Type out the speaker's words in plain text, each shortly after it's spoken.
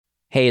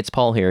Hey, it's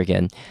Paul here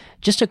again.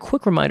 Just a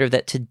quick reminder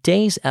that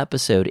today's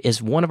episode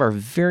is one of our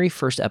very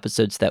first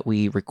episodes that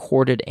we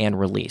recorded and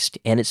released,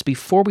 and it's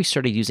before we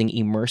started using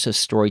immersive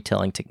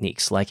storytelling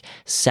techniques like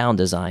sound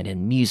design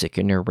and music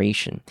and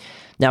narration.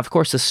 Now, of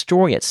course, the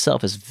story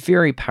itself is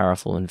very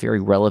powerful and very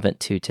relevant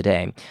to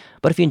today,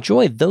 but if you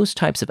enjoy those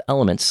types of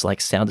elements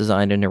like sound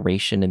design and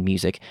narration and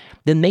music,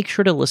 then make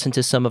sure to listen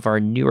to some of our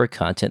newer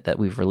content that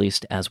we've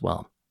released as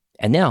well.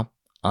 And now,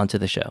 on to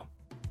the show.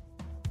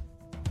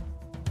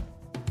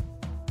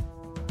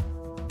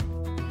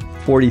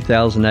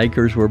 40,000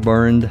 acres were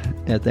burned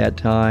at that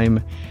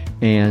time,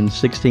 and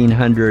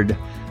 1,600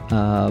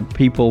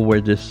 people were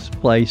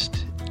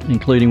displaced,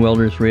 including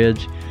Wilderness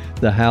Ridge.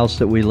 The house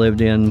that we lived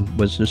in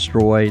was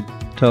destroyed.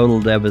 Total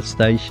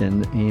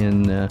devastation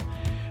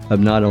of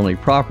not only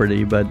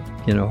property, but,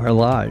 our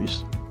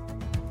lives.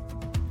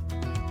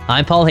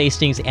 I'm Paul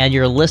Hastings, and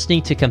you're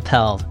listening to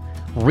Compelled.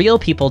 Real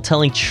people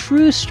telling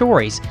true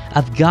stories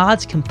of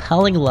God's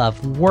compelling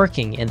love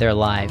working in their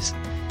lives.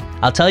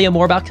 I'll tell you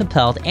more about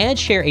Compelled and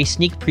share a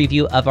sneak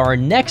preview of our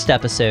next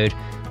episode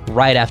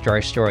right after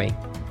our story.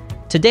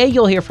 Today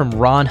you'll hear from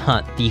Ron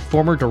Hunt, the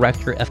former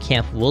director of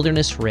Camp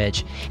Wilderness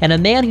Ridge, and a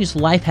man whose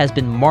life has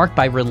been marked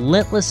by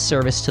relentless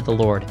service to the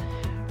Lord.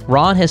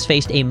 Ron has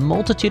faced a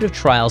multitude of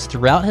trials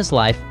throughout his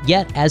life,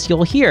 yet as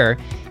you'll hear,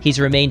 he's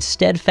remained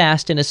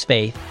steadfast in his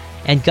faith,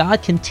 and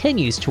God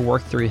continues to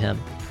work through him.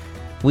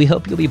 We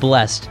hope you'll be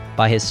blessed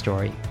by his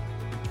story.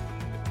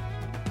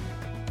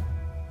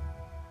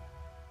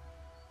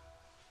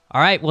 All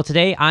right, well,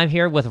 today I'm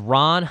here with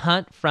Ron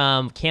Hunt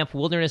from Camp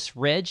Wilderness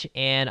Ridge.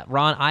 And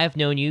Ron, I have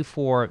known you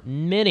for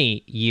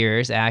many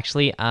years,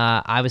 actually.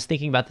 I was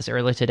thinking about this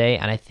earlier today,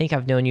 and I think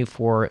I've known you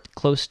for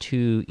close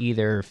to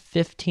either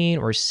 15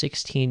 or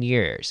 16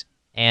 years.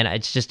 And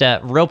it's just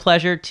a real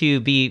pleasure to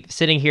be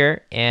sitting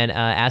here and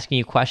asking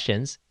you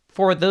questions.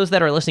 For those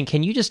that are listening,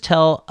 can you just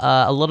tell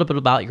a little bit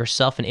about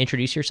yourself and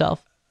introduce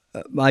yourself?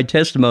 My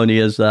testimony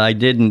is that I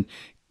didn't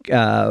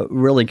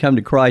really come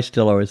to Christ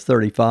till I was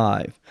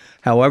 35.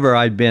 However,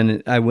 I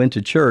went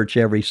to church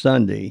every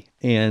Sunday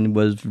and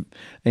was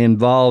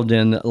involved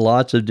in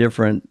lots of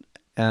different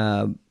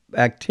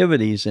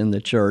activities in the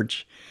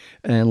church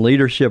and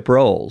leadership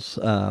roles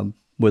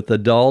with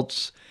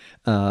adults.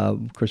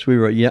 Of course,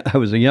 I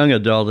was a young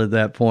adult at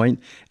that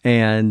point,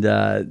 and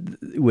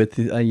with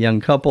young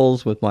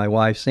couples, with my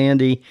wife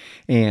Sandy,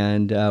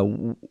 and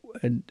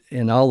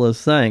all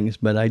those things.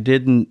 But I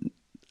didn't.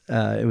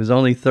 It was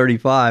only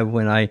 35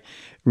 when I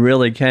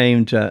really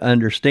came to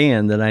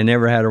understand that I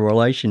never had a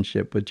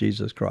relationship with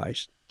Jesus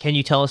Christ. Can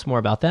you tell us more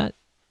about that?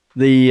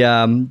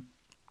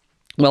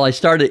 I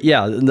started,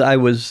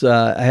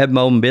 I had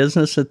my own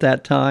business at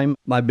that time.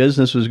 My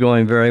business was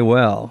going very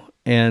well,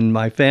 and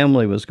my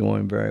family was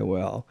going very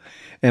well,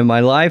 and my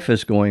life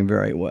is going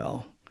very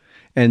well.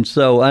 And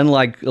so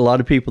unlike a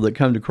lot of people that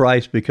come to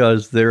Christ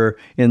because they're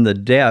in the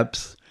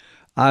depths,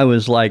 I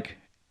was like,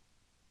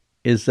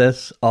 is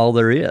this all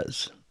there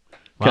is?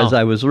 Because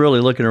I was really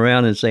looking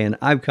around and saying,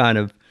 I've kind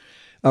of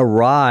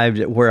arrived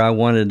at where I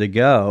wanted to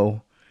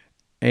go,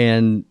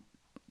 and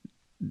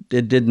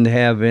it didn't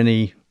have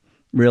any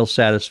real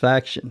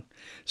satisfaction.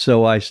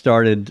 So I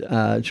started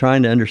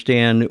trying to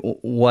understand,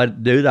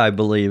 what did I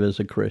believe as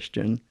a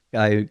Christian?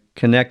 I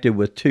connected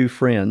with two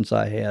friends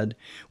I had,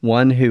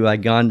 one who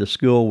I'd gone to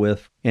school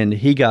with, and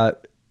he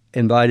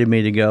invited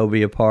me to go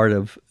be a part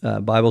of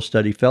Bible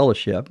Study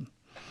Fellowship.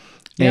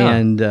 Yeah.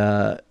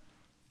 And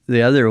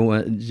the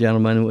other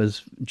gentleman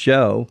was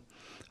Joe,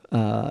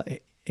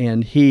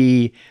 and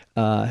he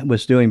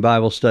was doing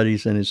Bible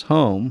studies in his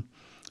home.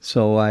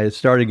 So I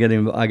got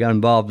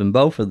involved in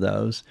both of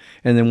those.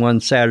 And then one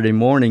Saturday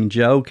morning,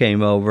 Joe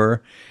came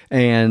over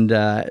and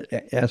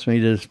asked me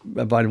if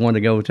I wanted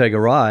to go take a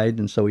ride,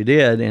 and so we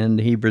did. And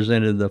he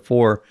presented the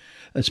 4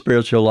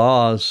 spiritual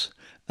laws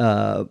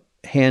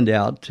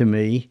handout to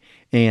me,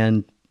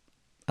 and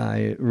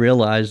I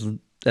realized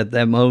at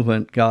that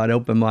moment God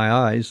opened my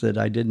eyes that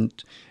I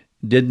didn't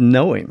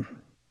know him.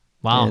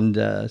 Wow. And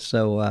that's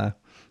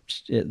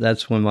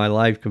when my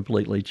life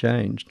completely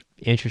changed.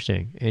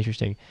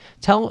 Interesting.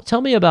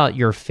 Tell me about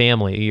your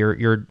family,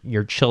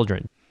 your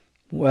children.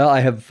 Well, I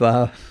have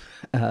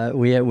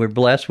we're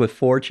blessed with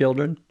 4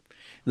 children.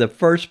 The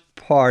first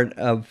part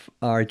of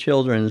our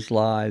children's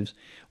lives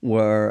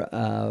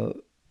were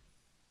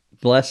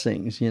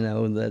blessings,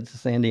 that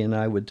Sandy and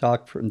I would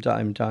talk from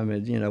time to time.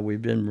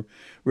 We've been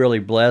really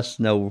blessed,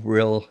 no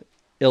real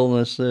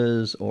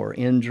illnesses or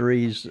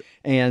injuries.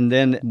 And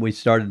then we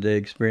started to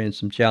experience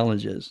some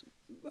challenges.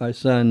 Our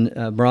son,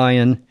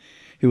 Brian,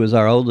 who was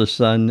our oldest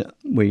son,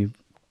 we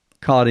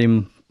caught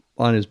him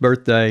on his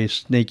birthday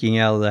sneaking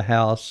out of the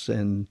house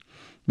and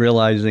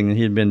realizing that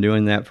he had been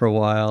doing that for a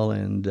while,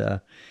 and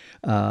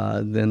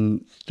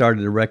then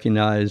started to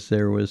recognize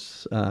there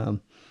was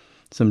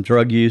some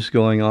drug use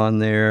going on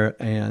there,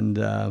 and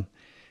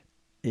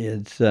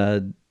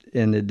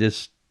it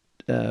just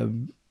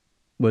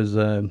was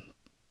a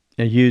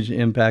huge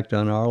impact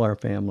on all our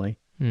family.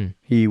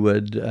 He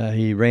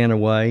ran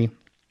away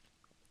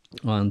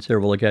on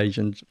several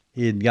occasions.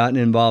 He had gotten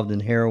involved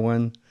in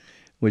heroin,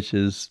 which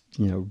is,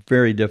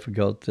 very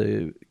difficult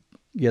to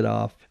get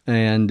off.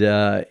 And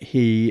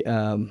he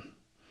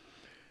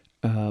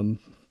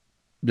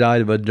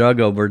died of a drug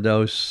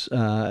overdose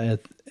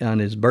on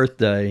his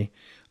birthday,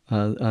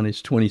 on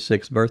his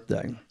 26th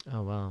birthday.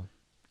 Oh, wow.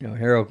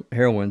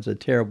 Heroin's a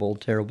terrible,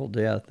 terrible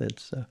death.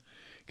 It's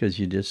because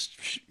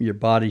your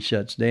body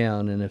shuts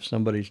down, and if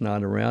somebody's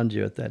not around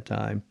you at that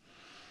time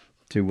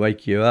to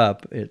wake you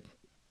up, you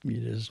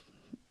just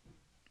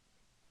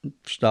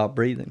stop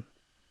breathing.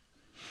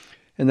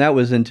 And that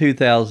was in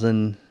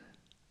the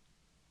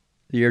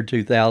year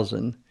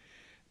 2000.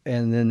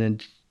 And then in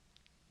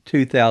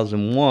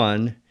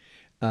 2001,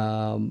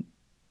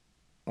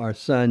 our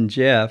son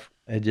Jeff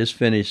had just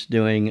finished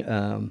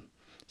doing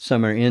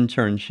summer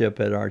internship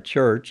at our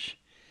church,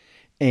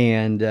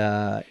 and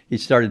he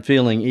started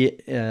feeling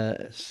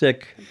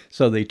sick,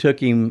 so they took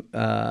him,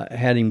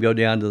 had him go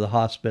down to the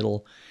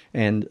hospital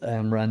and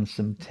run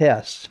some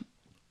tests.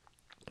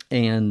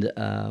 And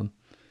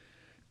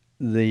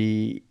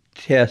the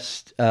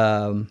test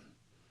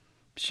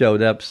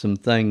showed up some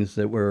things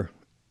that were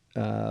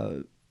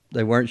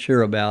they weren't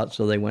sure about,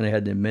 so they went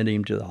ahead and admitted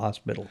him to the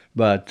hospital.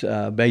 But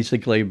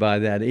basically by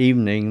that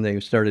evening, they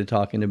started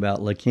talking about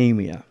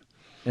leukemia.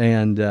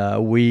 And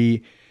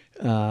we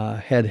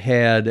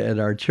had at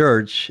our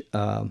church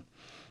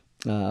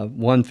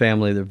one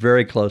family that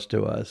very close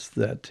to us,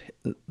 that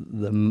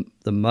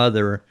the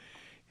mother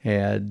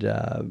had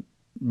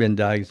been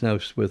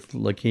diagnosed with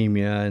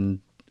leukemia and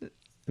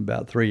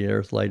about 3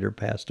 years later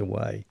passed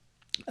away.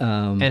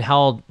 And how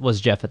old was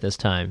Jeff at this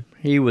time?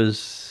 He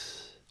was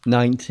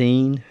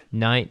 19.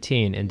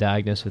 19 and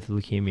diagnosed with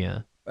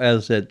leukemia.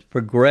 As it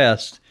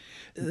progressed,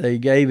 they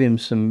gave him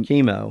some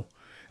chemo,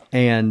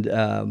 and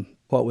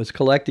what was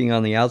collecting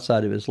on the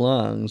outside of his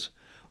lungs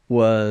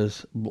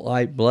was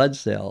white blood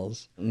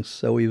cells, and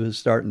so he was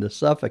starting to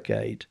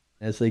suffocate.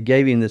 As they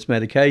gave him this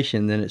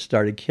medication, then it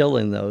started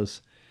killing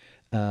those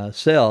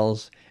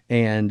cells,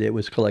 and it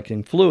was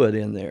collecting fluid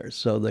in there.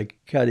 So they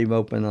cut him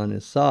open on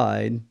his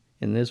side,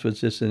 and this was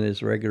just in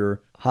his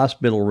regular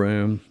hospital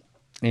room,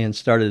 and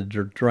started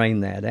to drain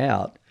that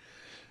out.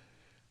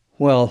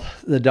 Well,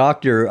 the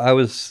doctor, I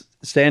was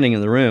standing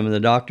in the room, and the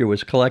doctor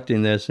was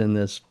collecting this in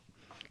this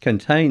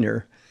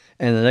container,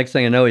 and the next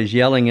thing I know, he's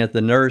yelling at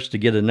the nurse to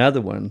get another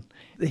one.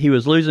 He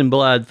was losing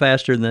blood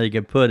faster than they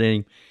could put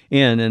him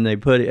in, and they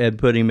had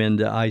put him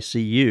into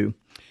ICU.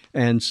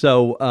 And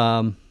so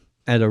I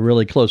had a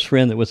really close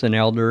friend that was an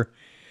elder,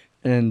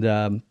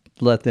 and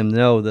let them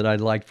know that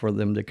I'd like for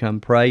them to come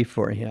pray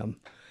for him.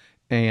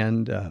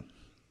 And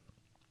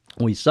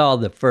we saw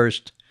the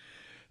first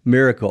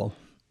miracle.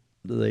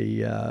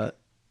 The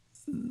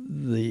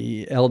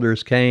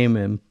elders came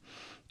and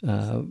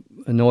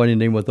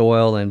anointed him with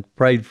oil and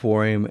prayed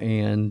for him,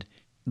 and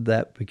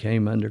that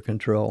became under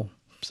control.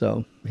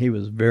 So he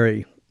was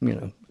very,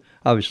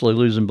 obviously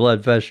losing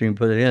blood faster you can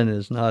put it in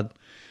is not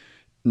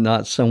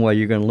some way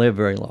you're going to live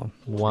very long.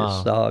 Wow.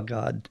 Just saw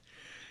God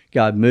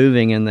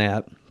moving in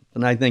that.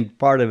 And I think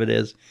part of it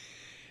is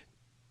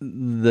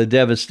the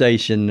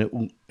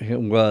devastation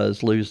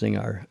was losing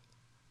our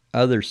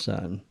other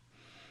son.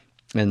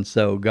 And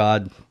so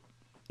God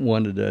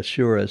wanted to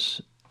assure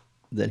us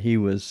that he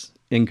was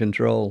in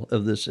control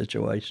of this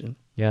situation.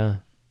 Yeah.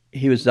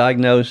 He was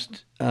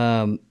diagnosed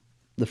the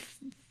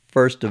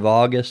 1st of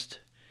August,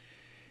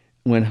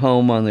 went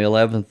home on the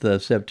 11th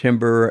of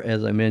September,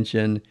 as I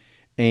mentioned,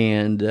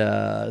 and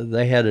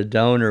they had a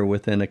donor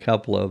within a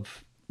couple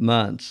of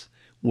months,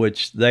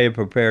 which they had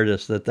prepared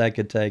us that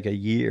could take a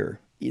year.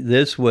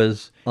 This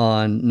was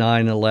on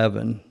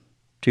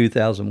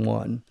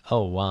 9/11/2001.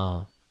 Oh,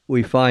 wow.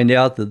 We find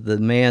out that the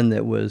man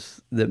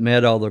that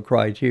met all the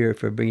criteria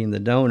for being the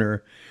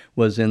donor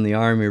was in the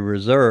Army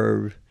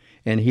Reserve,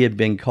 and he had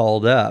been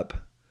called up,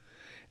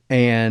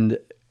 and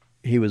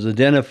he was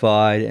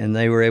identified, and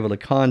they were able to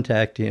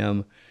contact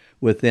him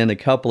within a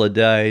couple of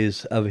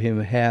days of him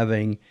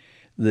having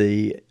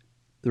the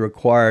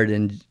required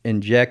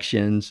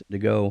injections to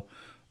go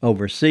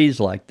overseas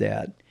like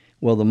that.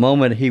 Well, the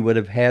moment he would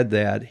have had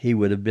that, he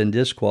would have been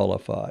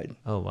disqualified.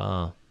 Oh,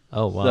 wow.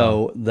 Oh, wow.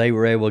 So they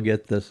were able to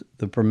get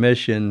the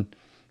permission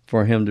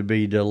for him to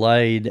be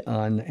delayed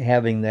on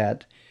having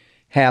that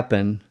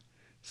happen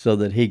so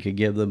that he could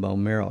give the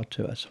bone marrow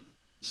to us.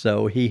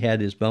 So he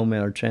had his bone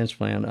marrow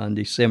transplant on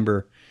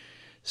December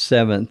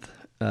 7th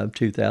of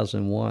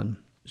 2001.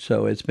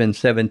 So it's been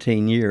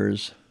 17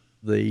 years.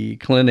 The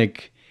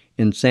clinic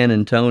in San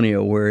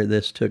Antonio where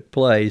this took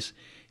place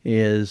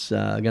is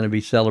going to be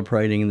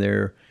celebrating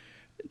their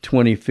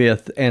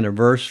 25th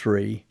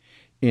anniversary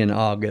in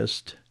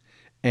August.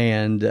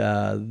 And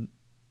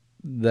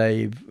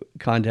they've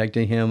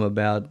contacted him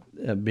about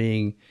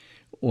being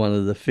one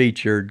of the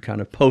featured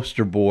kind of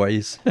poster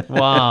boys.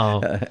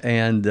 Wow.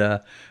 And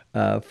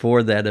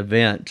for that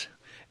event.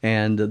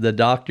 And the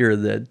doctor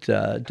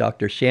that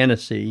Dr.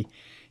 Shaughnessy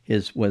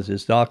was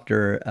his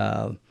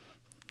doctor,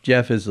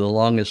 Jeff is the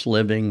longest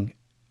living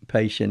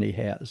patient he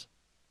has.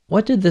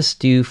 What did this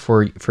do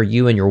for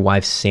you and your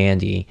wife,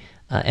 Sandy,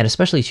 and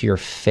especially to your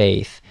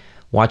faith?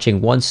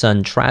 watching one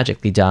son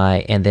tragically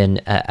die, and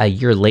then a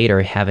year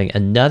later having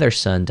another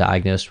son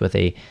diagnosed with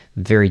a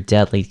very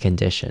deadly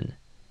condition.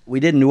 We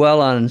didn't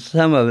dwell on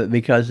some of it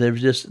because there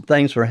was just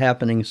things were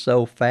happening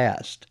so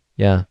fast.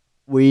 Yeah.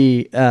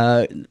 We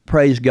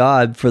praise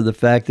God for the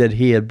fact that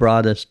He had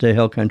brought us to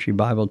Hill Country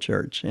Bible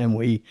Church, and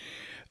we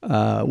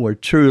were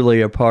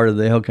truly a part of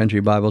the Hill Country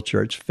Bible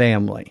Church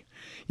family.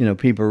 You know,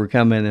 people were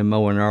coming and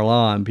mowing our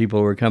lawn.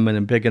 People were coming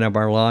and picking up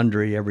our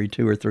laundry every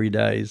 2 or 3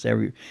 days.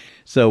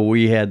 So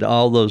we had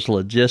all those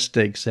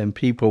logistics, and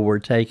people were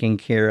taking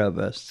care of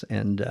us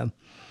and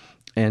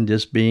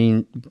just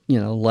being,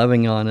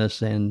 loving on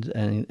us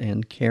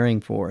and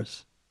caring for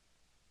us.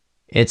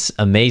 It's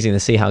amazing to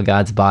see how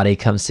God's body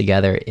comes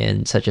together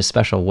in such a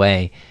special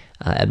way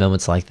at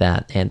moments like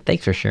that. And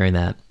thanks for sharing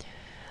that.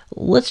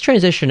 Let's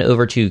transition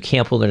over to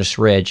Camp Wilderness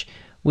Ridge.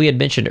 We had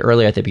mentioned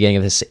earlier at the beginning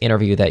of this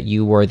interview that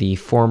you were the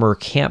former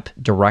camp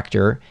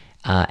director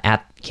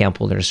at Camp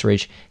Wilderness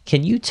Ridge.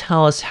 Can you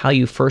tell us how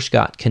you first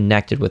got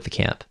connected with the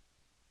camp?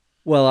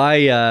 Well,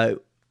 I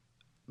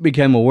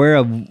became aware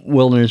of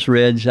Wilderness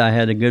Ridge. I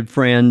had a good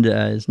friend.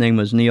 His name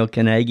was Neil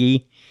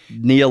Carnegie.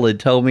 Neil had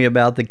told me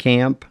about the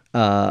camp,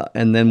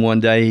 and then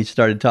one day he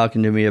started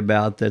talking to me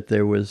about that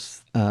there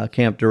was a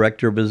camp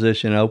director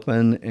position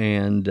open,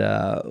 and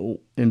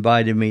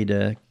invited me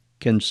to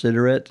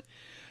consider it.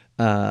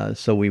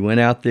 So we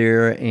went out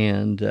there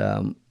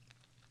and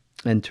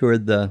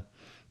toured the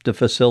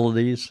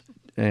facilities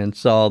and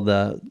saw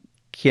the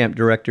camp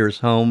director's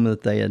home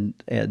that they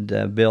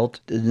had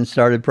built and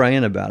started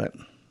praying about it.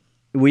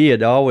 We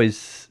had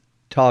always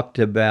talked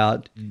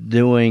about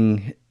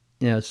doing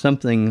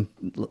something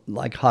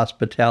like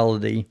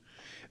hospitality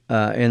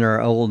in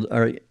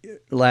our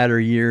latter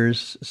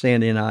years.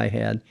 Sandy and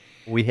I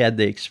we had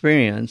the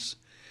experience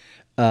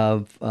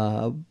of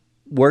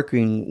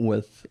working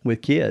with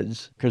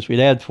kids, because we'd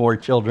had 4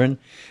 children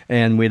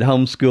and we'd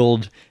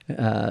homeschooled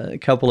a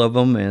couple of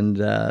them,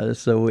 and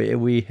so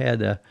we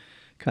had a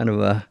kind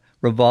of a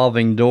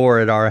revolving door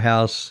at our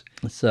house.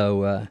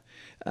 So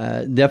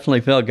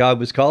definitely felt God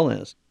was calling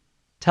us.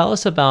 Tell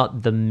us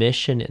about the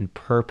mission and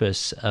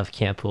purpose of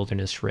Camp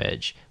Wilderness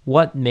Ridge.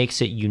 What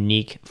makes it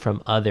unique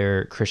from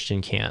other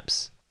Christian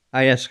camps?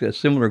 I asked a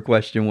similar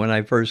question when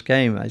I first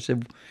came. I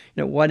said,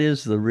 what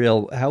is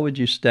how would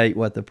you state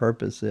what the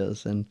purpose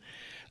is? And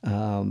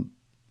a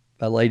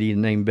lady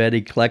named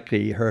Betty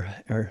Klecky,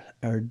 her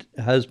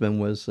husband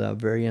was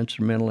very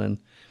instrumental in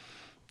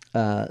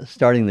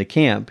starting the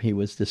camp. He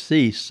was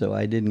deceased, so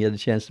I didn't get a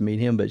chance to meet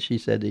him, but she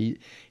said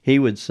he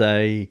would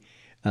say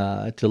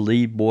to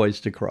lead boys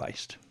to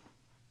Christ.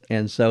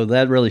 And so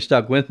that really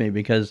stuck with me,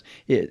 because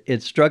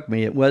it struck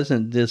me. It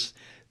wasn't just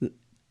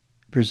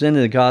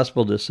presenting the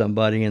gospel to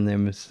somebody and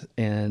them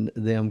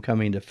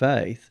coming to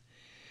faith,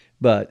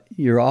 but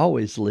you're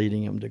always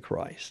leading them to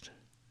Christ.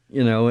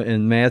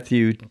 In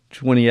Matthew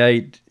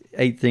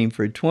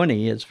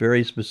 28:18-20, it's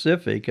very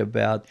specific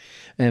about,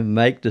 and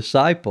make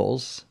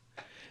disciples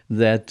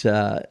that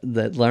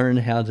learn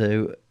how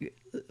to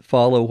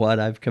follow what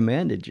I've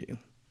commanded you.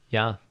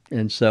 Yeah.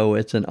 And so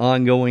it's an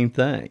ongoing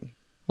thing.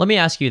 Let me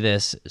ask you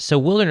this. So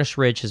Wilderness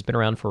Ridge has been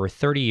around for over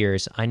 30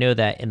 years. I know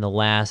that in the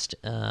last,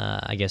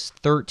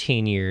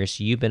 13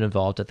 years, you've been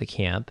involved at the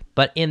camp.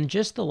 But in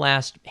just the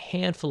last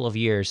handful of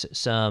years,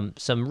 some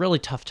really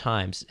tough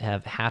times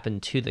have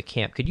happened to the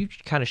camp. Could you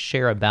kind of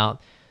share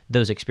about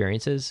those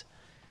experiences?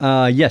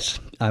 Yes,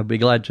 I'd be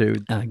glad to.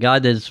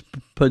 God has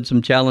put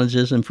some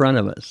challenges in front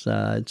of us.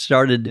 It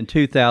started in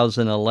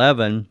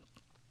 2011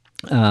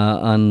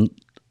 on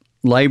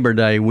Labor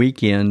Day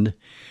weekend.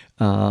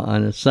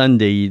 On a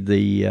Sunday,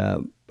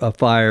 a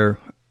fire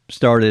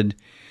started,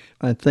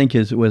 I think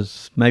it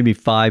was maybe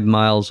 5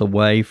 miles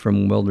away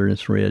from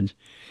Wilderness Ridge.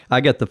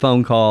 I got the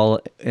phone call,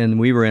 and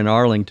we were in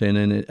Arlington,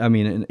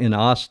 in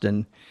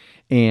Austin,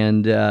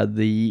 and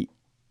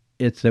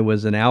it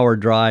was an hour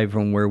drive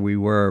from where we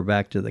were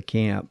back to the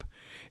camp.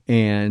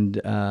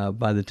 And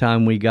by the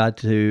time we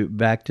got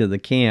back to the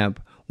camp,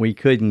 we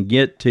couldn't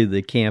get to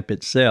the camp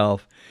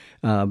itself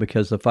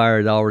because the fire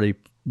had already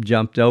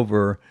jumped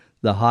over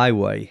the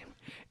highway.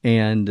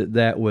 And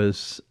that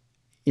was,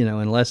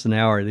 in less than an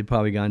hour, it had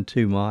probably gone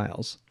 2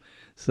 miles.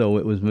 So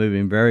it was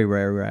moving very,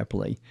 very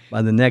rapidly.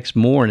 By the next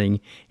morning,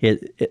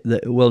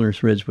 the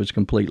Wilderness Ridge was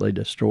completely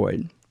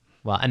destroyed.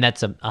 Wow, and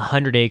that's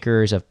 100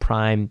 acres of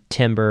prime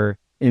timber.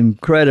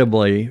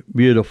 Incredibly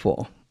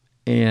beautiful,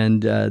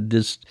 and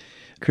just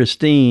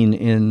pristine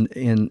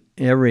in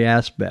every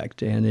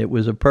aspect. And it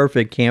was a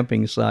perfect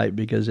camping site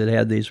because it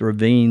had these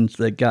ravines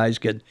that guys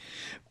could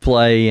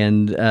play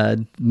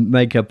and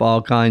make up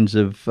all kinds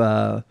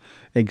of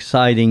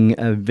exciting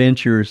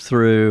adventures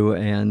through,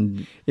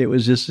 and it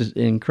was just an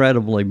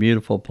incredibly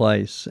beautiful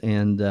place.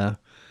 And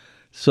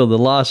so the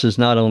loss is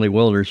not only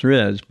Wilderness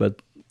Ridge,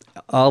 but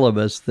all of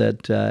us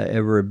that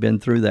ever have been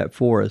through that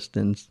forest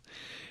and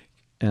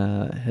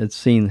had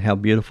seen how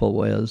beautiful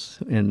it was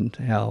and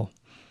how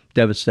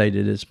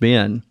devastated it's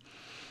been.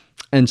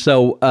 And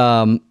so,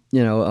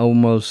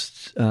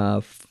 almost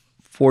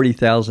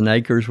 40,000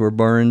 acres were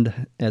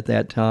burned at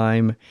that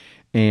time,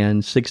 and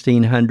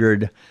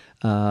 1,600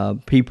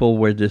 people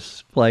were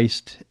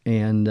displaced,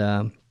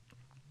 and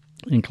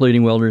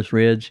including Wilderness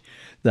Ridge.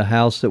 The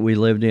house that we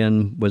lived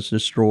in was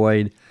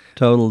destroyed.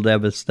 Total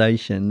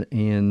devastation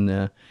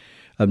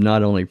of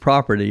not only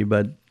property,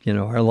 but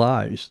our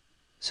lives.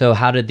 So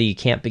how did the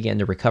camp begin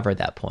to recover at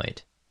that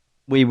point?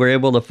 We were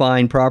able to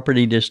find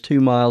property just 2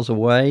 miles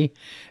away,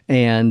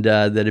 and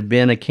that had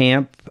been a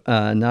camp,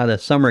 not a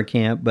summer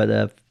camp,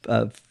 but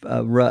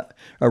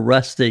a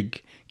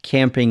rustic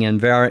camping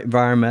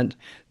environment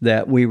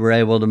that we were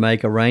able to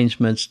make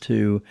arrangements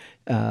to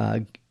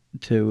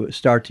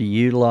start to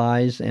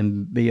utilize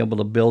and be able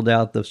to build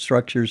out the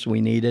structures we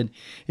needed.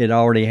 It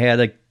already had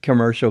a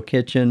commercial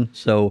kitchen,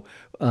 so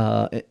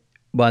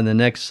by the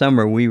next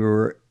summer we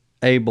were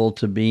able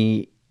to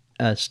be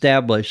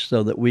established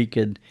so that we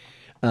could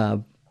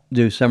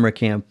do summer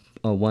camp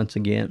once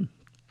again.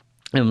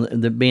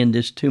 And being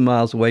just 2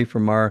 miles away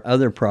from our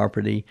other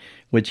property,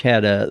 which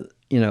had a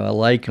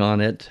lake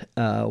on it,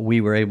 we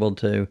were able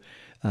to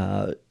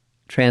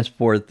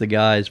transport the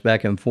guys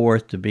back and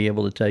forth to be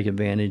able to take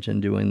advantage in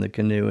doing the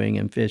canoeing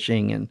and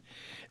fishing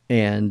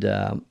and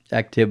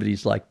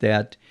activities like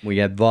that. We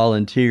had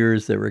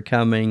volunteers that were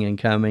coming, and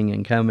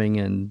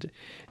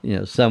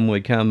some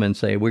would come and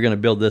say, "We're going to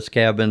build this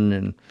cabin,"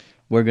 and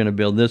we're going to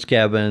build this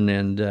cabin,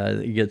 and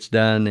it gets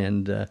done.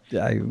 And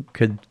I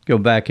could go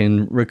back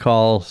and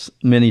recall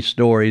many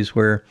stories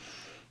where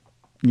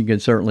you can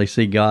certainly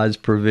see God's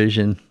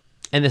provision.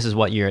 And this is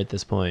what year at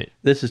this point?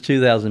 This is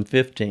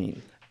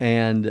 2015,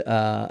 and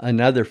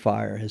another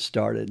fire has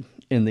started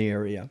in the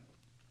area.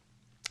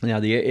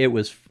 Now, it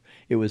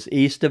was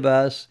east of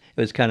us.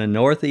 It was kind of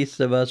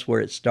northeast of us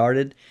where it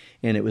started,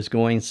 and it was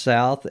going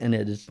south, and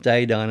it had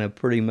stayed on a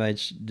pretty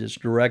much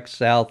just direct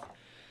south.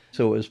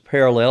 So it was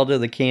parallel to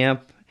the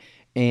camp,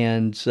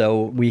 and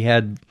so we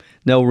had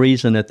no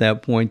reason at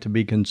that point to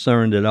be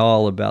concerned at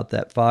all about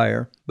that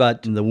fire.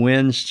 But the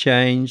winds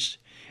changed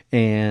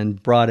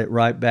and brought it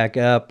right back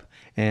up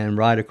and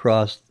right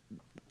across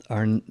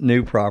our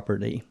new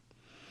property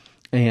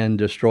and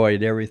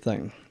destroyed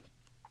everything.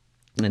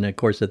 And of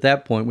course, at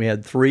that point, we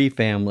had 3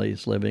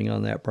 families living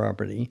on that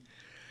property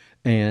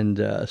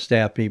and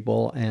staff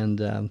people,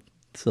 and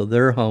so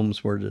their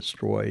homes were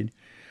destroyed.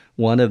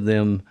 One of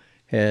them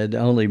had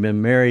only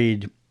been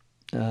married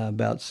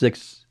about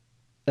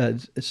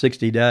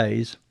 60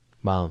 days.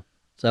 Wow.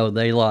 So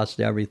they lost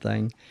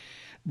everything.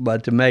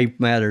 But to make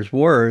matters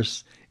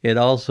worse, it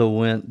also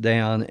went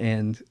down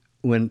and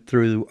went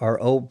through our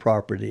old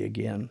property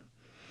again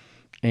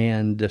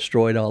and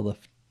destroyed all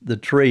the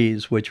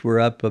trees, which were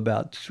up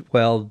about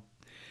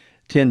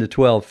 10 to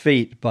 12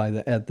 feet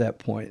at that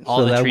point.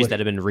 All the trees that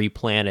had been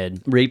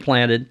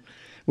replanted.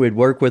 We'd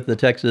work with the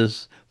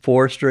Texas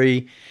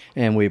Forestry,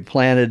 and we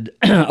planted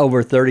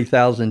over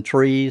 30,000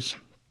 trees.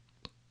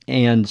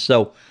 And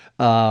so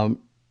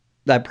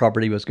that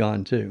property was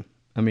gone too.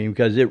 I mean,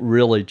 because it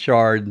really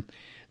charred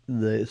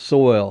the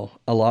soil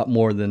a lot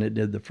more than it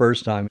did the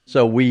first time.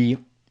 So we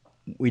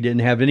didn't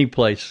have any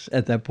place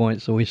at that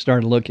point, so we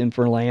started looking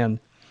for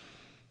land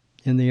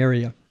in the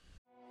area.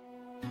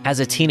 As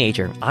a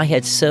teenager, I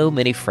had so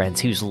many friends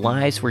whose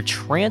lives were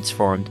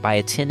transformed by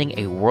attending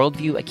a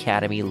Worldview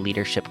Academy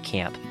leadership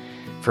camp.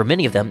 For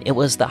many of them, it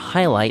was the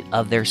highlight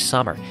of their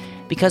summer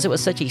because it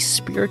was such a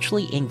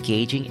spiritually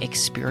engaging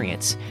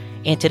experience.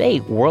 And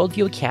today,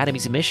 Worldview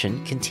Academy's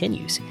mission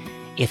continues.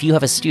 If you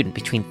have a student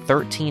between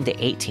 13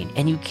 to 18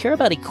 and you care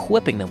about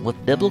equipping them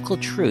with biblical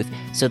truth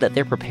so that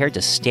they're prepared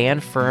to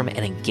stand firm and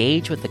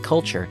engage with the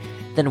culture,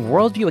 then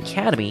Worldview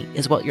Academy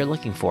is what you're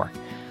looking for.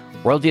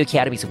 Worldview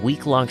Academy's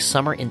week-long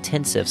summer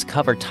intensives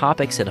cover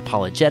topics in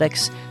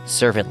apologetics,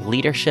 servant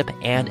leadership,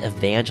 and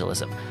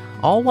evangelism,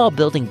 all while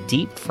building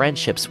deep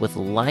friendships with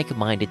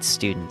like-minded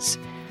students.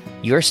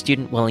 Your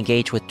student will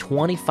engage with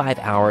 25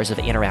 hours of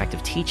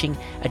interactive teaching,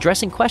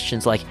 addressing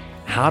questions like,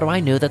 how do I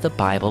know that the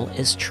Bible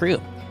is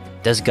true?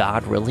 Does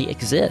God really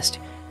exist?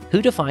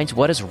 Who defines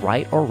what is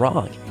right or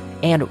wrong?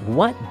 And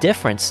what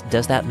difference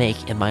does that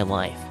make in my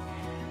life?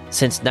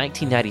 Since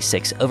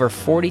 1996, over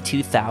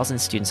 42,000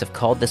 students have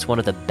called this one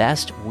of the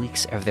best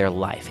weeks of their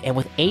life. And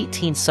with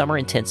 18 summer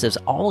intensives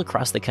all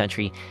across the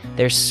country,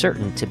 there's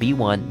certain to be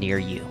one near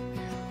you.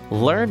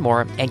 Learn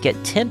more and get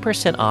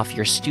 10% off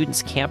your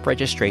student's camp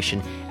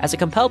registration as a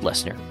Compelled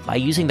listener by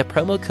using the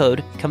promo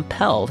code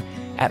COMPELLED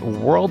at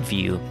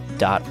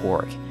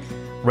worldview.org.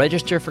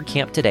 Register for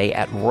camp today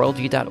at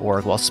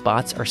worldview.org while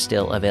spots are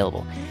still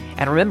available.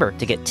 And remember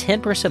to get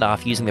 10%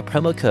 off using the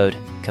promo code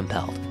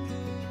COMPELLED.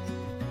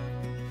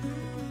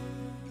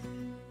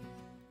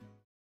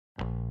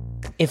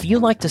 If you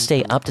like to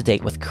stay up to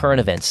date with current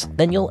events,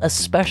 then you'll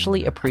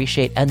especially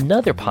appreciate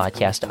another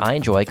podcast I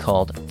enjoy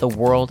called The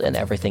World and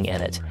Everything in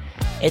It.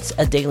 It's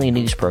a daily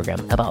news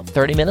program about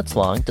 30 minutes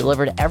long,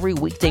 delivered every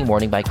weekday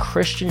morning by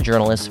Christian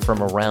journalists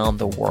from around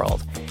the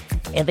world.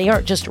 And they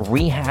aren't just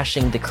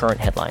rehashing the current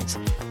headlines.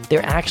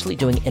 They're actually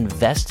doing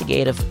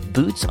investigative,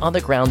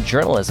 boots-on-the-ground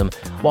journalism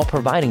while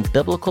providing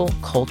biblical,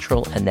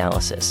 cultural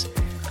analysis.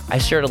 I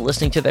started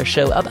listening to their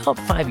show about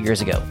 5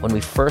 years ago when we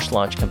first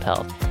launched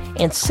Compelled,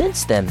 And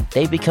since then,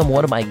 they've become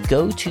one of my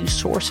go-to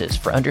sources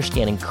for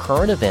understanding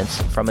current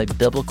events from a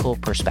biblical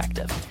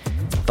perspective.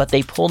 But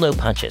they pull no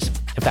punches.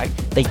 In fact,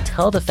 they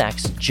tell the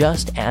facts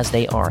just as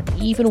they are,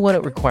 even when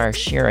it requires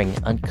sharing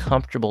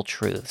uncomfortable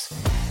truths.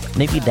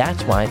 Maybe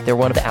that's why they're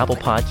one of the Apple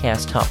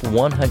Podcasts' top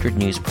 100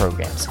 news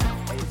programs.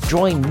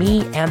 Join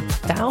me and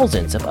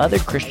thousands of other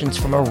Christians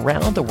from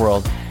around the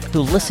world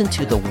who listen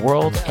to The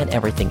World and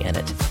Everything in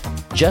It.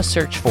 Just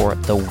search for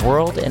The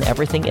World and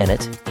Everything in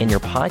It in your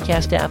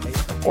podcast app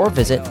or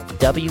visit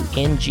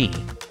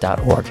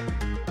WNG.org.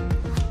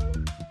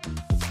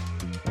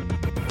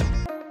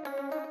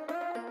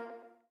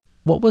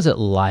 What was it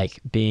like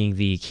being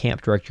the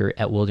camp director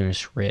at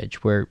Wilderness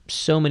Ridge, where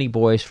so many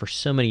boys for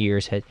so many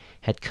years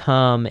had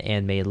come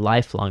and made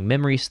lifelong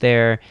memories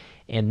there,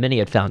 and many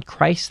had found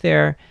Christ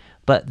there,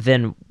 but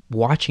then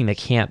watching the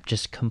camp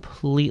just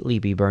completely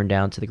be burned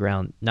down to the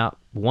ground, not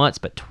once,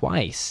 but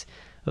twice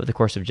over the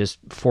course of just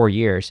 4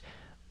 years.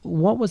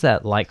 What was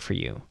that like for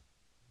you?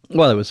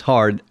 Well, it was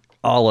hard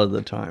all of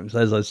the times.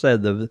 As I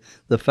said,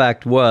 the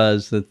fact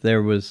was that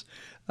there was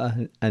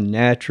a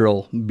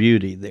natural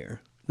beauty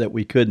there that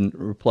we couldn't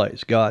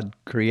replace. God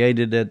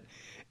created it,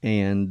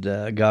 and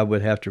God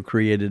would have to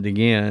create it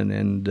again,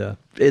 and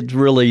it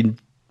really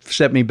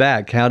set me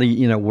back. How do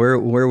you where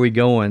are we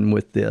going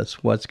with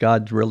this? What's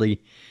God really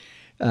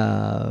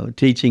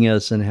teaching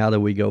us, and how do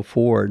we go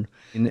forward?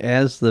 And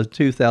as the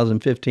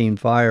 2015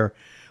 fire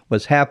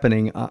was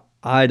happening,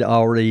 I'd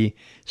already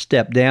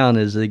stepped down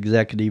as the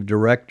executive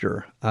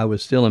director. I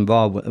was still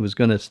involved. I was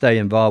going to stay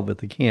involved with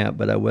the camp,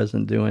 but I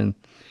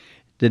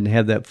didn't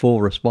have that full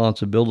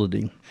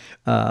responsibility.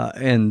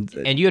 And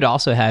you had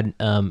also had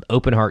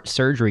open heart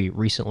surgery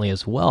recently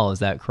as well. Is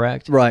that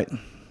correct? Right.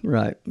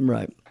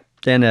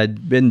 Then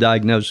I'd been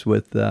diagnosed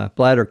with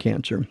bladder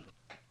cancer,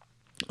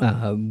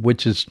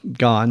 which is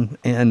gone,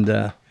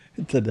 and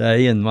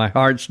today, and my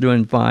heart's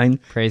doing fine.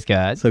 Praise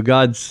God. So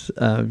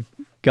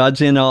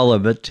God's in all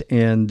of it,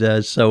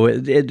 and so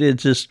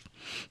it's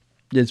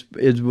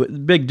a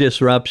big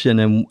disruption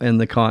in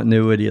the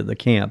continuity of the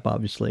camp.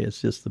 Obviously,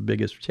 it's just the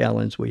biggest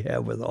challenge we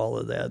have with all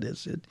of that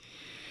is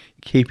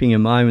keeping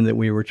in mind that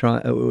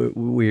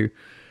we're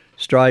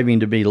striving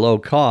to be low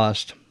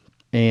cost,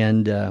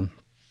 and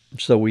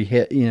so we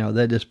hit.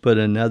 That just put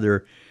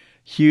another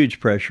huge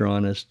pressure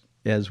on us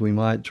as we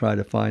might try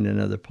to find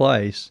another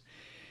place,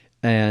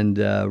 and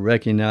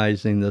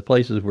recognizing the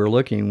places we're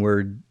looking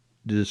were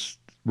just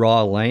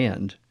raw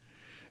land.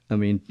 I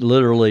mean,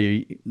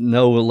 literally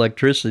no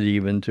electricity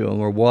even to them,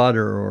 or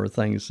water or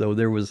things. So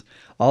there was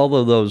all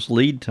of those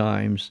lead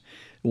times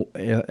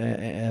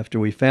after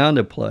we found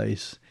a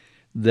place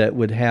that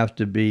would have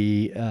to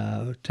be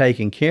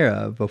taken care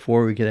of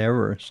before we could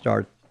ever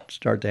start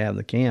to have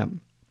the camp.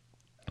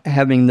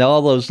 Having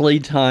all those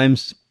lead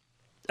times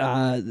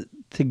to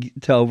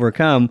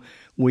overcome,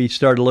 we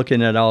started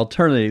looking at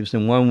alternatives,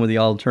 and one of the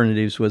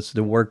alternatives was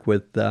to work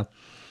with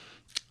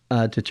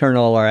to turn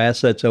all our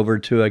assets over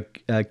to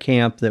a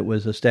camp that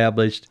was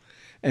established.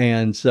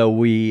 And so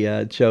we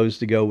chose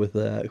to go with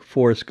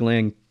Forest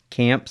Glen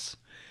Camps,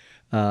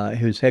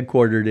 who's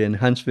headquartered in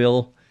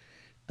Huntsville,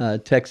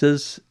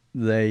 Texas.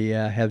 They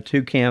have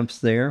 2 camps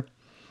there,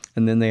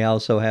 and then they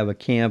also have a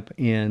camp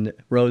in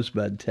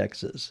Rosebud,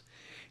 Texas.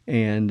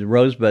 And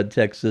Rosebud,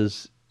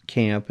 Texas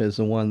camp is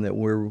the one that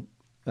we're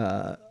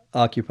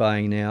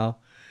occupying now.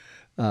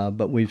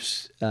 But we've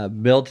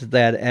built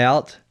that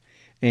out,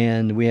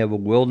 and we have a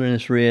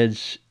Wilderness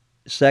Ridge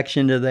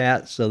section to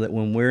that, so that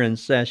when we're in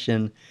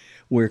session,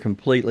 we're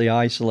completely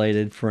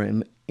isolated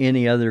from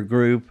any other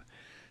group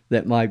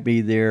that might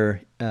be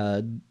there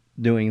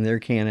doing their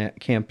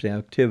camp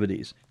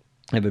activities.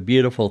 I have a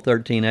beautiful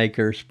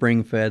 13-acre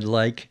spring-fed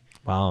lake.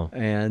 Wow.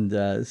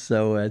 And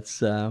so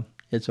it's a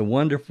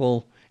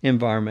wonderful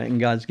environment, and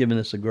God's given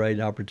us a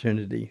great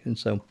opportunity. And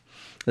so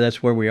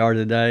that's where we are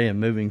today and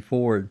moving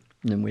forward.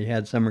 And we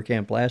had summer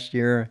camp last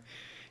year,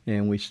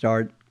 and we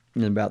start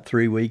in about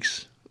 3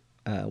 weeks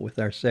with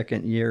our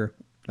second year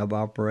of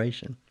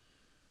operation.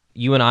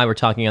 You and I were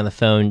talking on the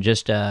phone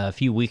just a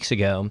few weeks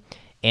ago,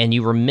 and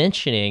you were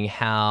mentioning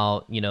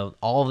how,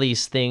 all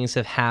these things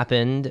have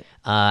happened.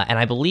 And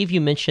I believe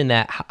you mentioned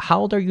that.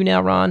 How old are you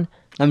now, Ron?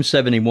 I'm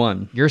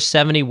 71. You're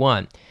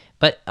 71.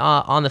 But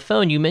on the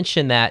phone, you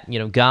mentioned that,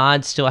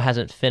 God still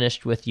hasn't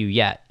finished with you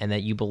yet, and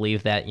that you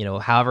believe that,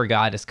 however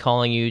God is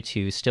calling you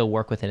to still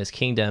work within his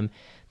kingdom,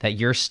 that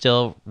you're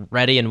still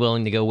ready and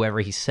willing to go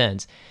wherever he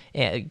sends.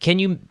 Can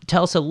you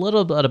tell us a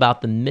little bit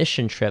about the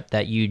mission trip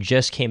that you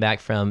just came back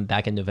from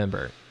back in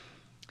November?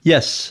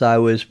 Yes, I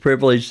was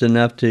privileged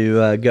enough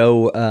to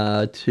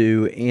go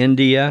to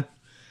India.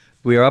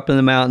 We were up in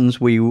the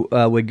mountains. We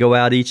would go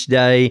out each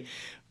day.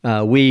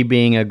 We,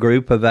 being a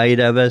group of 8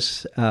 of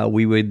us,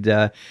 we would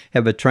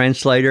have a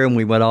translator, and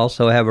we would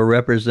also have a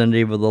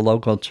representative of the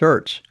local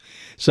church.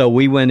 So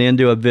we went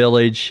into a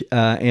village,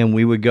 and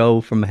we would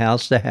go from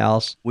house to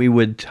house. We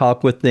would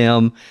talk with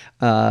them.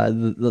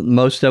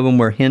 Most of them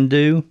were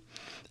Hindu,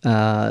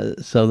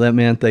 so that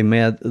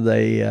meant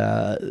they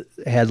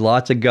had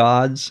lots of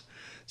gods.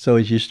 So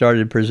as you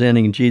started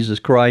presenting Jesus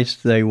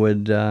Christ, they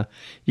would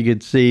you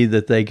could see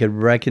that they could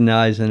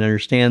recognize and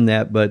understand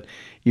that, but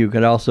you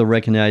could also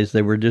recognize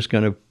they were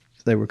kind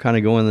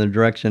of going in the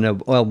direction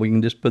of, well, we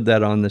can just put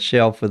that on the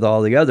shelf with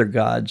all the other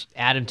gods.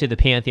 Add him to the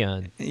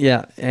pantheon.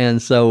 Yeah,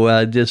 and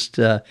so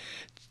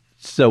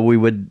so we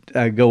would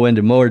go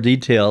into more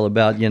detail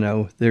about,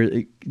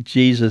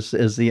 Jesus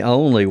is the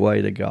only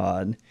way to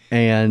God,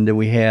 and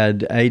we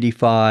had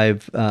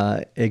 85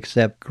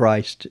 accept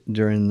Christ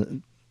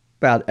during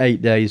about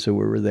 8 days that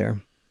we were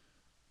there.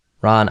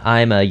 Ron,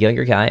 I'm a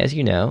younger guy, as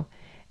you know,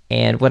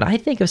 and when I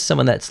think of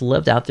someone that's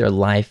lived out their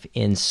life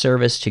in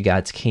service to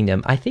God's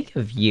kingdom, I think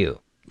of you.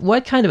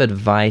 What kind of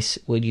advice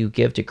would you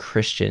give to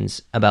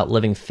Christians about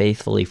living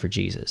faithfully for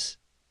Jesus?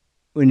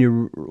 When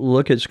you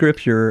look at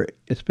Scripture,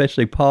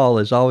 especially Paul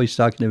is always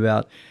talking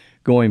about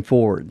going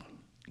forward.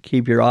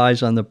 Keep your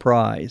eyes on the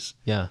prize.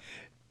 Yeah.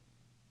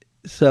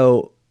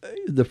 So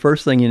the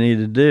first thing you need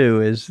to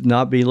do is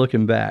not be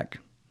looking back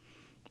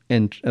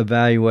and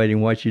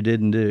evaluating what you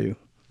didn't do.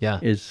 Yeah.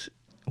 Is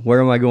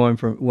where am I going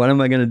from? What am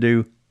I going to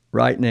do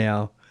right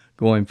now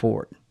going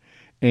forward?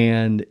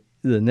 And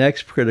the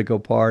next critical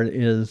part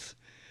is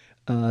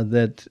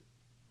that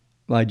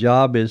my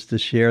job is to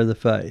share the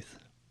faith.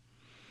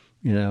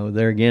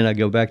 There again, I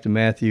go back to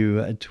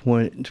Matthew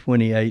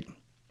 28,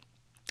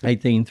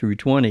 18 through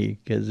 20,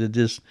 because it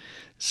just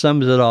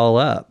sums it all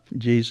up.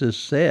 Jesus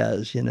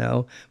says,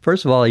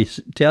 first of all, he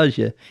tells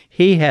you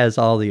he has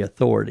all the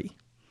authority.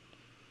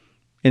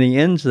 And he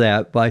ends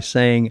that by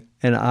saying,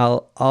 and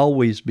I'll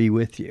always be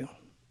with you.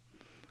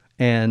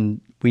 And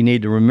we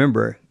need to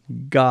remember,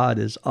 God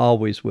is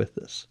always with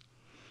us.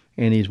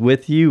 And he's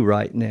with you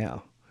right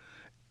now.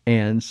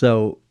 And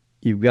so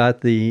you've got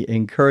the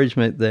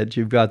encouragement that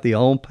you've got the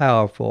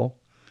all-powerful,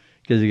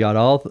 because you got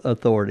all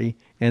authority,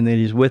 and that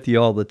he's with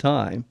you all the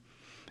time.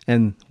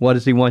 And what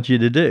does he want you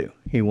to do?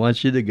 He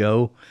wants you to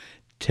go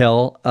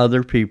tell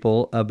other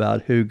people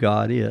about who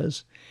God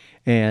is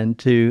and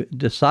to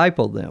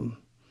disciple them.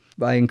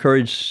 I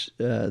encourage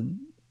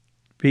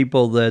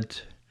people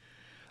that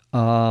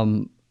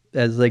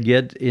as they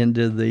get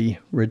into the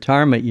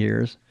retirement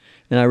years,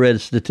 and I read a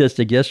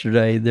statistic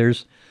yesterday,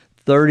 there's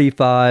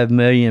 35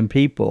 million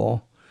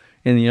people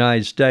in the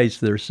United States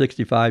that are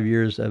 65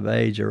 years of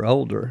age or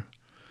older.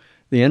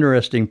 The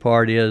interesting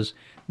part is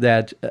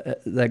that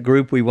that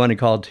group we want to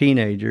call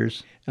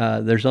teenagers,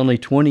 there's only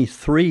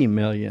 23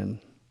 million.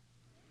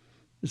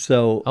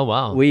 So oh,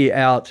 wow. We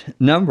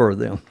outnumber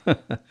them.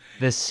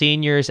 The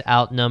seniors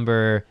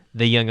outnumber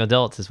the young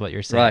adults is what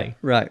you're saying.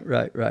 Right.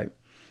 I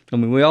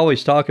mean, we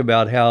always talk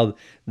about how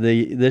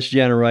this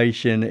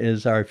generation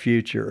is our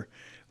future,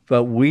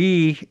 but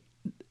we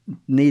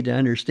need to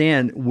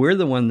understand we're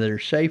the one that are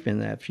shaping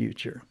that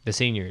future. The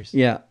seniors.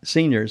 Yeah,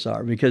 seniors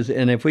are,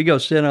 and if we go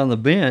sit on the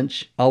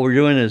bench, all we're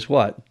doing is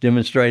what?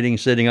 Demonstrating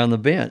sitting on the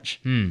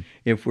bench.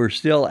 If we're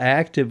still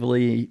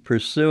actively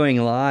pursuing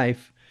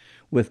life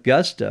with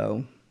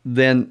gusto,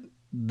 then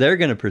they're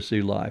going to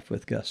pursue life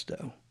with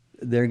gusto.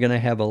 They're going to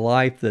have a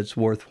life that's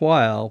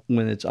worthwhile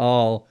when it's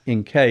all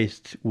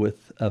encased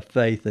with a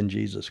faith in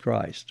Jesus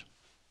Christ.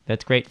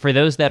 That's great. For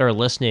those that are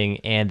listening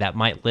and that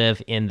might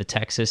live in the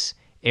Texas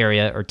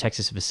area or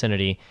Texas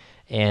vicinity,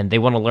 and they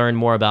want to learn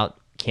more about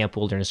Camp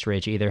Wilderness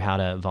Ridge, either how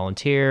to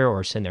volunteer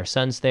or send their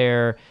sons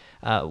there,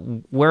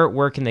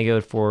 where can they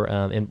go for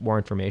more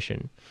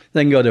information?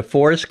 They can go to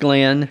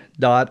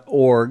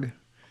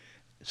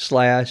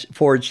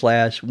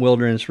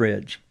forestglen.org//Wilderness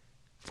Ridge.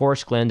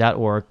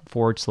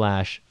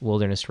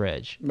 forestglen.org/Wilderness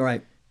Ridge.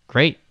 Right.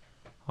 Great.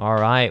 All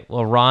right.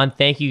 Well, Ron,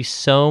 thank you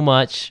so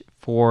much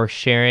for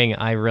sharing.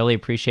 I really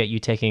appreciate you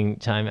taking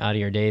time out of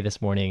your day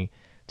this morning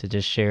to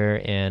just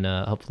share and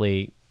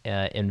hopefully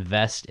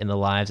invest in the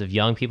lives of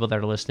young people that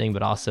are listening,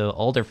 but also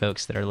older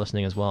folks that are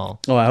listening as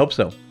well. Oh, I hope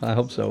so.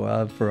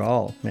 For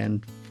all,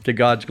 man, to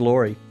God's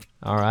glory.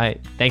 All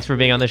right. Thanks for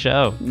being on the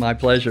show. My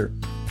pleasure.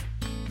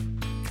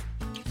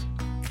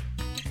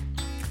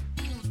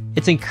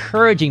 It's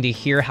encouraging to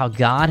hear how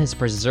God has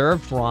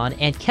preserved Ron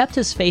and kept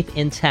his faith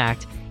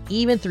intact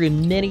even through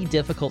many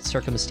difficult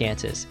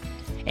circumstances.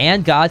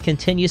 And God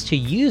continues to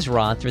use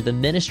Ron through the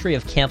ministry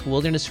of Camp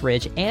Wilderness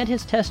Ridge and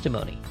his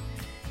testimony.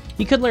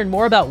 You can learn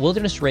more about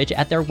Wilderness Ridge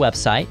at their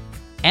website.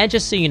 And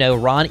just so you know,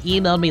 Ron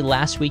emailed me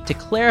last week to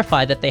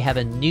clarify that they have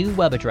a new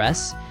web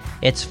address.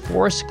 It's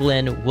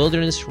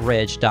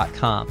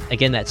forestglenwildernessridge.com.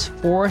 Again, that's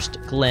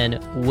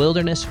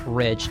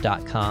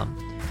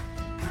forestglenwildernessridge.com.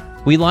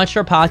 We launched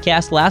our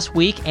podcast last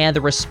week, and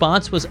the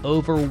response was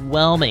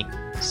overwhelming.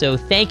 So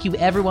thank you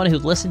everyone who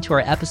listened to our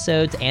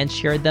episodes and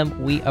shared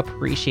them. We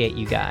appreciate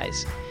you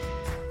guys.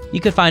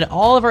 You can find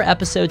all of our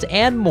episodes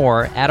and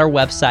more at our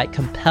website,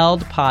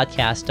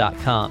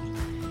 compelledpodcast.com.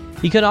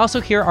 You can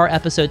also hear our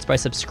episodes by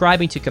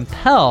subscribing to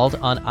Compelled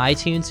on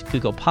iTunes,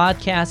 Google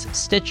Podcasts,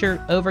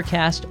 Stitcher,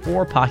 Overcast,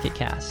 or Pocket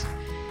Cast.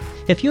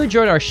 If you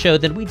enjoyed our show,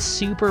 then we'd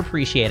super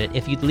appreciate it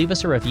if you'd leave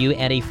us a review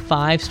and a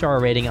 5-star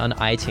rating on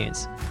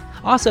iTunes.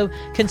 Also,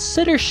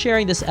 consider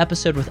sharing this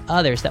episode with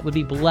others that would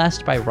be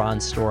blessed by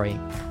Ron's story.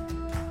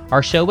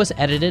 Our show was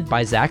edited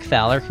by Zach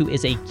Fowler, who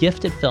is a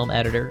gifted film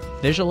editor,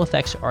 visual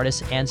effects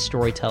artist, and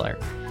storyteller.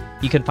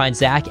 You can find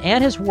Zach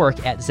and his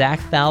work at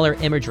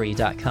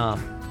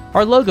zachfowlerimagery.com.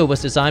 Our logo was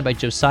designed by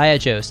Josiah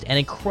Jost, an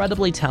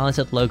incredibly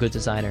talented logo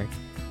designer.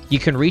 You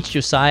can reach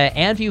Josiah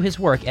and view his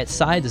work at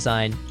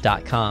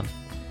sidedesign.com.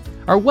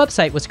 Our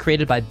website was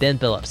created by Ben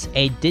Billups,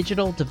 a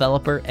digital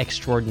developer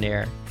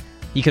extraordinaire.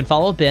 You can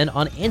follow Ben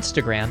on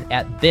Instagram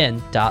at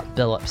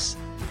ben.billups.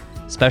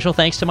 Special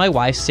thanks to my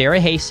wife, Sarah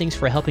Hastings,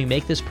 for helping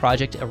make this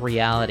project a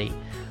reality.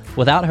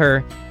 Without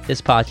her,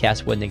 this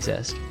podcast wouldn't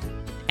exist.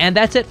 And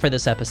that's it for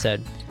this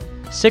episode.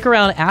 Stick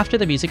around after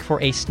the music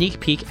for a sneak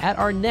peek at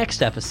our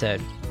next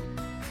episode.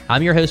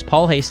 I'm your host,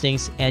 Paul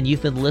Hastings, and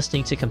you've been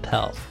listening to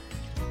Compelled.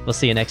 We'll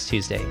see you next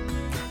Tuesday.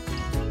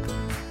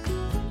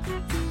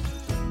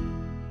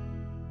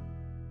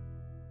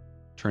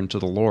 Turned to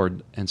the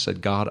Lord and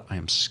said, God, I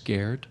am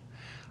scared.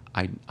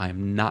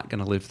 I'm not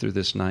going to live through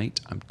this night.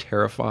 I'm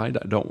terrified.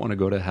 I don't want to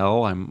go to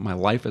hell. My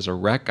life is a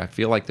wreck. I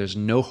feel like there's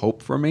no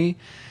hope for me.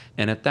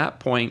 And at that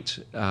point,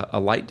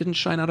 a light didn't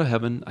shine out of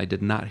heaven. I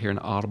did not hear an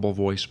audible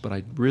voice, but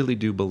I really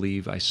do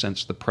believe I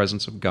sensed the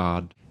presence of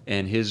God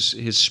and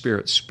His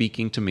Spirit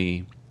speaking to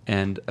me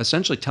and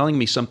essentially telling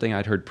me something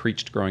I'd heard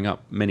preached growing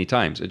up many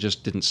times. It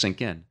just didn't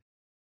sink in.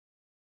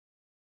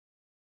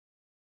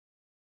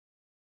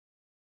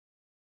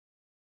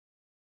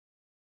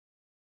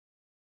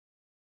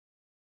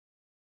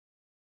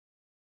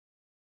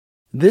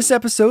 This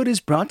episode is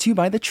brought to you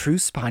by the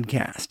Truce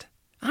Podcast.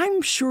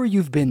 I'm sure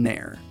you've been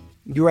there.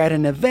 You're at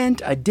an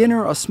event, a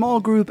dinner, a small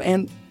group,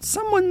 and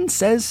someone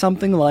says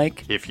something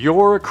like, if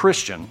you're a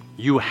Christian,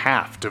 you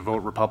have to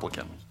vote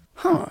Republican.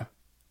 Huh.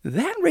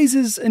 That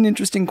raises an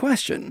interesting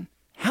question.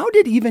 How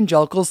did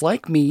evangelicals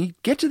like me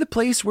get to the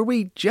place where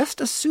we just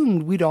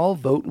assumed we'd all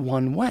vote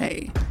one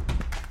way?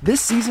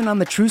 This season on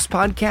the Truce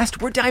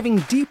Podcast, we're diving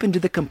deep into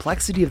the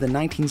complexity of the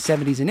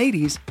 1970s and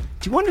 80s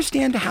to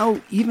understand how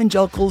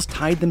evangelicals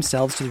tied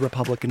themselves to the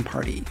Republican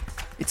Party.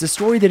 It's a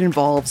story that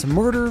involves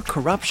murder,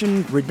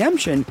 corruption,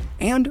 redemption,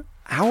 and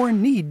our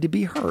need to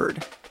be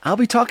heard. I'll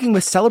be talking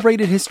with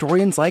celebrated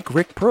historians like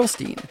Rick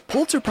Perlstein,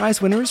 Pulitzer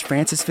Prize winners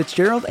Francis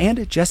Fitzgerald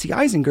and Jesse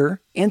Eisinger,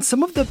 and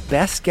some of the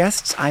best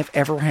guests I've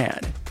ever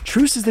had.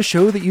 Truce is the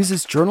show that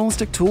uses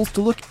journalistic tools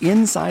to look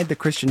inside the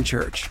Christian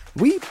church.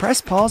 We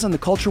press pause on the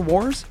culture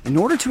wars in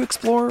order to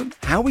explore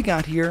how we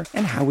got here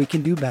and how we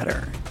can do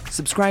better.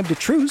 Subscribe to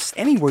Truce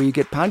anywhere you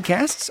get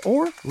podcasts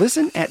or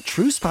listen at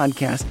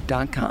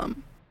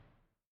trucepodcast.com.